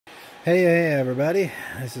Hey everybody,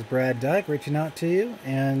 this is Brad Dyke reaching out to you,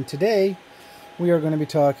 and today we are going to be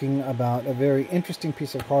talking about a very interesting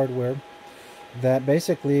piece of hardware that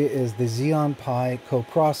basically is the Xeon Pi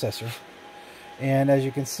coprocessor. And as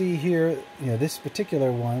you can see here, this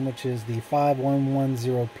particular one, which is the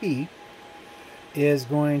 5110P, is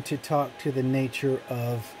going to talk to the nature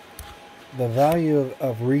of the value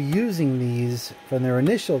of reusing these from their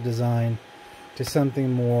initial design to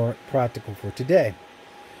something more practical for today.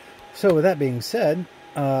 So with that being said,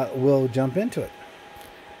 we'll jump into it.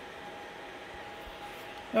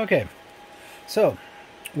 Okay, so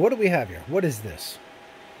what do we have here? What is this?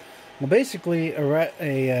 Well, basically,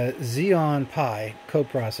 a Xeon Pi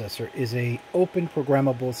coprocessor is a open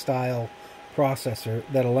programmable style processor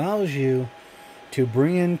that allows you to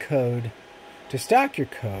bring in code, to stack your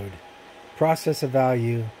code, process a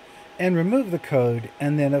value, and remove the code,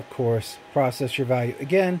 and then of course process your value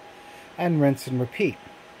again and rinse and repeat.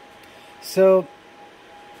 So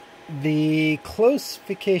the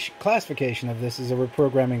classification of this is a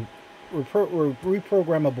reprogrammable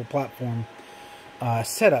platform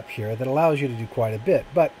setup here that allows you to do quite a bit.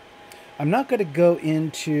 But I'm not going to go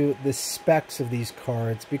into the specs of these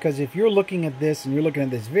cards, because if you're looking at this and you're looking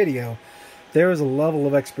at this video, there is a level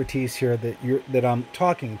of expertise here that I'm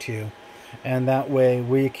talking to, and that way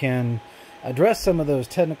we can address some of those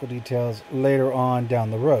technical details later on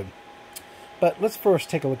down the road. But let's first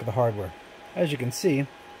take a look at the hardware. As you can see,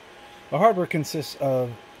 the hardware consists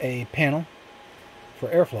of a panel for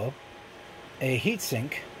airflow, a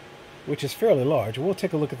heatsink, which is fairly large. We'll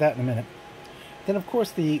take a look at that in a minute. Then, of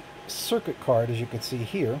course, the circuit card, as you can see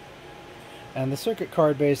here. And the circuit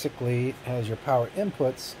card basically has your power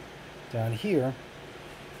inputs down here,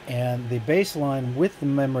 and the baseline with the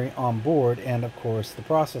memory on board, and, of course, the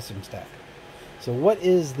processing stack. So what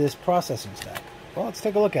is this processing stack? Well, let's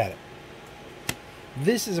take a look at it.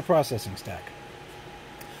 This is a processing stack.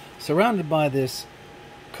 Surrounded by this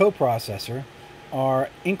coprocessor are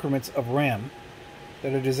increments of RAM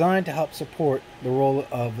that are designed to help support the role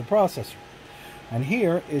of the processor. And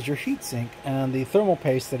here is your heatsink and the thermal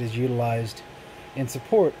paste that is utilized in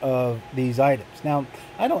support of these items. Now,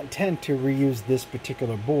 I don't tend to reuse this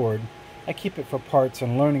particular board. I keep it for parts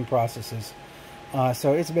and learning processes.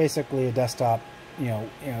 So it's basically a desktop,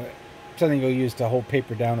 something you'll use to hold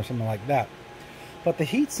paper down or something like that. But the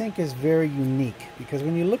heatsink is very unique, because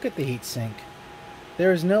when you look at the heatsink,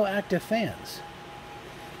 there is no active fans.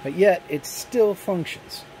 But yet, it still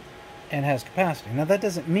functions and has capacity. Now, that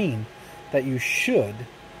doesn't mean that you should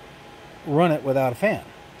run it without a fan.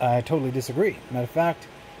 I totally disagree. Matter of fact,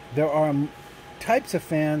 there are types of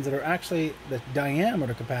fans that are actually the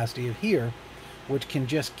diameter capacity of here, which can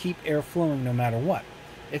just keep air flowing no matter what.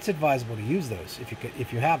 It's advisable to use those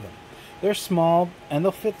if you have them. They're small, and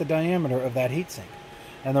they'll fit the diameter of that heatsink.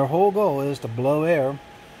 And their whole goal is to blow air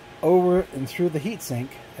over and through the heatsink.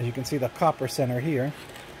 As you can see, the copper center here.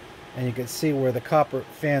 And you can see where the copper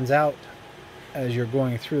fans out as you're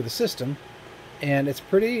going through the system. And it's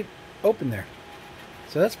pretty open there.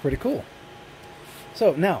 So that's pretty cool.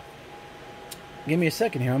 So now, give me a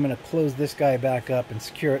second here. I'm going to close this guy back up and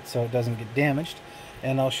secure it so it doesn't get damaged.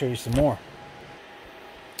 And I'll show you some more.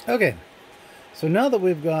 Okay, so now that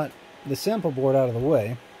we've got the sample board out of the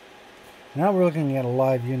way, now we're looking at a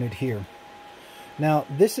live unit here. Now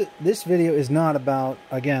this video is not about,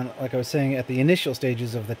 again, like I was saying at the initial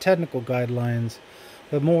stages of the technical guidelines,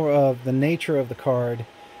 but more of the nature of the card,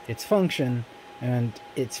 its function, and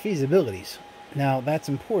its feasibilities. Now that's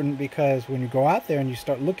important, because when you go out there and you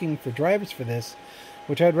start looking for drivers for this,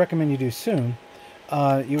 which I'd recommend you do soon,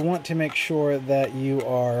 you want to make sure that you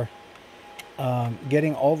are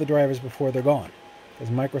getting all the drivers before they're gone,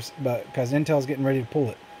 because Intel's getting ready to pull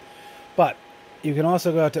it. But you can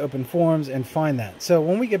also go out to open forums and find that. So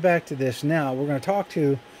when we get back to this now, we're going to talk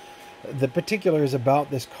to the particulars about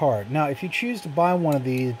this card. Now, if you choose to buy one of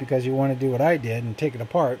these because you want to do what I did and take it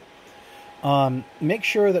apart, make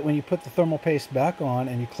sure that when you put the thermal paste back on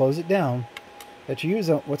and you close it down, that you use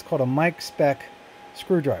what's called a mic spec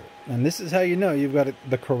screwdriver. And this is how you know you've got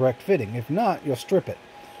the correct fitting. If not, you'll strip it.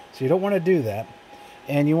 So you don't want to do that.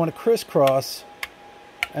 And you want to crisscross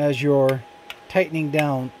as you're tightening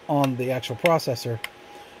down on the actual processor.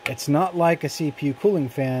 It's not like a CPU cooling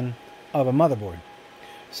fan of a motherboard.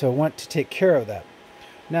 So want to take care of that.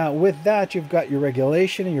 Now with that, you've got your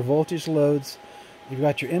regulation and your voltage loads. You've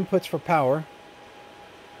got your inputs for power.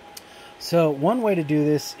 So one way to do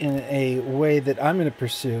this in a way that I'm going to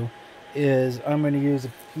pursue is I'm going to use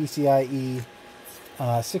a PCIe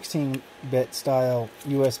 16-bit style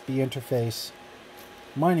USB interface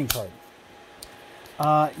mining card.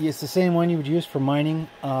 It's the same one you would use for mining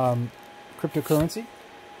cryptocurrency.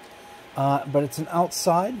 but it's an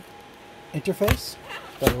outside interface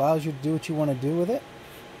that allows you to do what you want to do with it,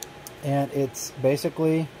 and it's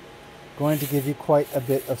basically going to give you quite a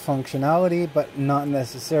bit of functionality, but not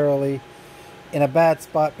necessarily in a bad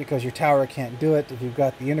spot because your tower can't do it. If you've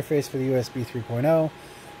got the interface for the USB 3.0,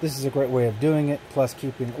 this is a great way of doing it, plus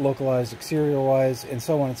keeping localized exterior-wise, and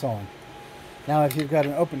so on and so on. Now, if you've got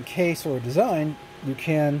an open case or a design, you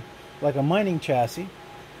can, like a mining chassis,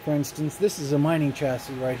 for instance, this is a mining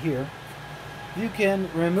chassis right here, you can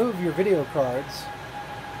remove your video cards,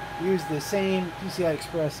 use the same PCI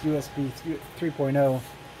Express USB 3.0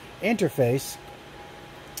 interface,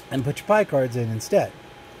 and put your Pi cards in instead,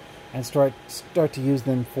 and start to use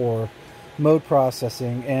them for mode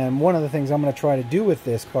processing. And one of the things I'm going to try to do with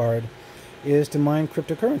this card is to mine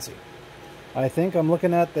cryptocurrency. I think I'm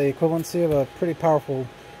looking at the equivalency of a pretty powerful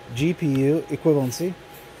GPU equivalency,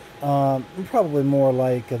 probably more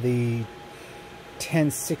like the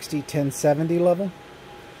 1060, 1070 level.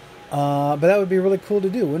 But that would be really cool to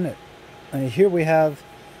do, wouldn't it? I mean, here we have,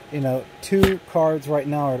 you know, 2 cards right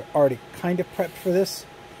now are already kind of prepped for this,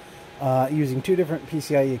 using 2 different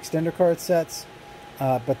PCIe extender card sets,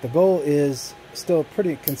 but the goal is still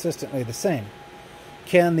pretty consistently the same.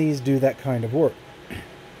 Can these do that kind of work?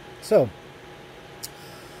 So,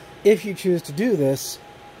 if you choose to do this,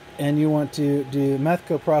 and you want to do math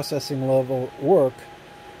co-processing level work,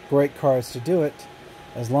 great cards to do it,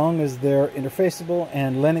 as long as they're interfaceable,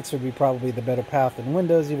 and Linux would be probably the better path than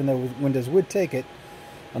Windows, even though Windows would take it,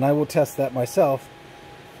 and I will test that myself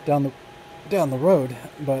down the road.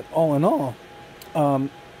 But all in all,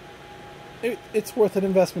 it's worth an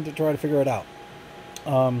investment to try to figure it out.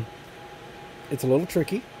 It's a little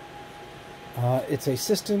tricky. It's a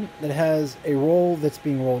system that has a role that's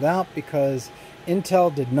being rolled out because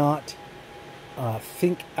Intel did not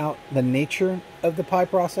think out the nature of the Pi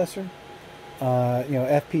processor. You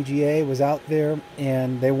know, FPGA was out there,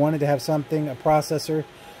 and they wanted to have something, a processor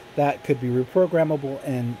that could be reprogrammable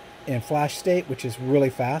in flash state, which is really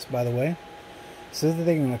fast, by the way, so that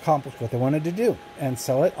they can accomplish what they wanted to do and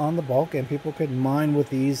sell it on the bulk, and people could mine with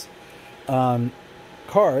these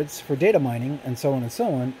cards for data mining and so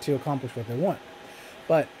on to accomplish what they want.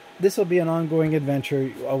 But this will be an ongoing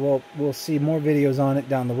adventure. We'll see more videos on it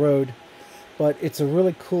down the road, but it's a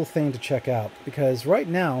really cool thing to check out, because right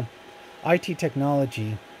now IT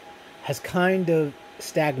technology has kind of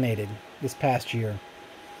stagnated this past year.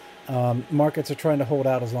 Markets are trying to hold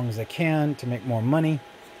out as long as they can to make more money.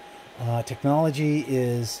 Technology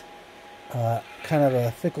is kind of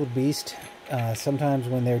a fickle beast. Sometimes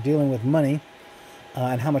when they're dealing with money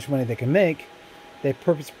and how much money they can make, they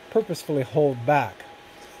purposefully hold back.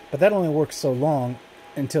 But that only works so long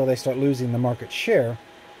until they start losing the market share,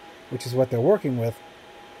 which is what they're working with.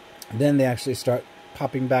 Then they actually start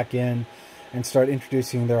popping back in and start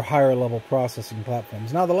introducing their higher level processing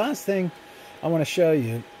platforms. Now, the last thing I want to show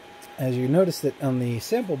you, as you notice that on the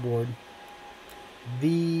sample board,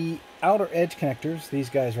 the outer edge connectors, these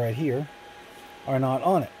guys right here, are not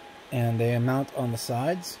on it, and they mount on the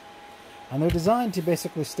sides, and they're designed to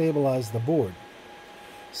basically stabilize the board.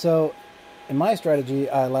 So in my strategy,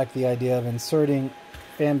 I like the idea of inserting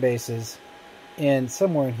fan bases in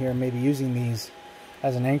somewhere in here, maybe using these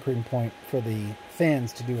as an anchoring point for the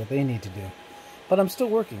fans to do what they need to do. But I'm still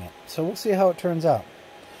working it, so we'll see how it turns out.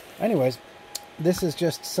 Anyways, this is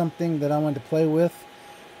just something that I wanted to play with,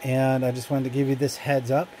 and I just wanted to give you this heads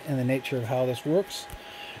up in the nature of how this works.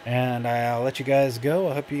 And I'll let you guys go.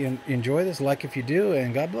 I hope you enjoy this. Like if you do,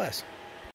 and God bless.